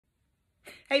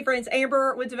Hey friends,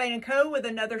 Amber with Devane & Co. with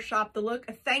another Shop the Look,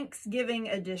 a Thanksgiving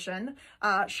edition.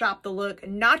 Shop the Look,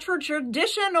 not your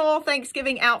traditional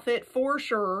Thanksgiving outfit for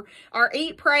sure. Our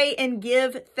Eat, Pray, and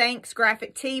Give Thanks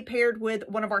graphic tee paired with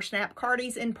one of our snap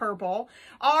cardies in purple.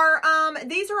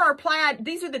 These are our plaid,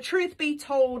 these are the Truth Be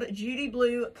Told Judy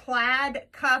Blue plaid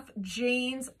cuff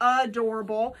jeans,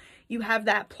 adorable. You have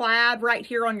that plaid right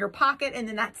here on your pocket, and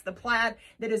then that's the plaid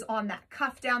that is on that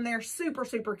cuff down there. Super,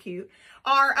 super cute.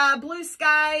 Our Blue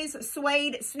Skies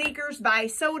suede sneakers by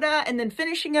Soda, and then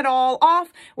finishing it all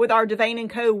off with our Devane &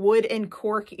 Co. wood and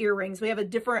cork earrings. We have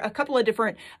a couple of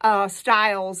different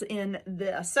styles in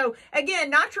this. So again,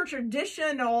 not your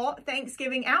traditional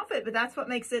Thanksgiving outfit, but that's what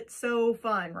makes it so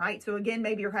fun, right? So again,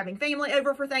 maybe you're having family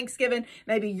over for Thanksgiving.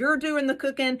 Maybe you're doing the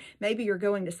cooking. Maybe you're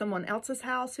going to someone else's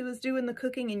house who is doing the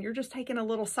cooking, and you're just taking a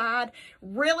little side.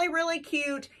 Really, really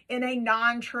cute in a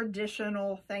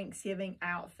non-traditional Thanksgiving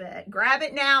outfit. Grab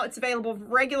it now. It's available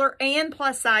regular and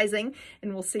plus sizing,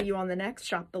 and we'll see you on the next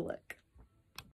Shop the Look.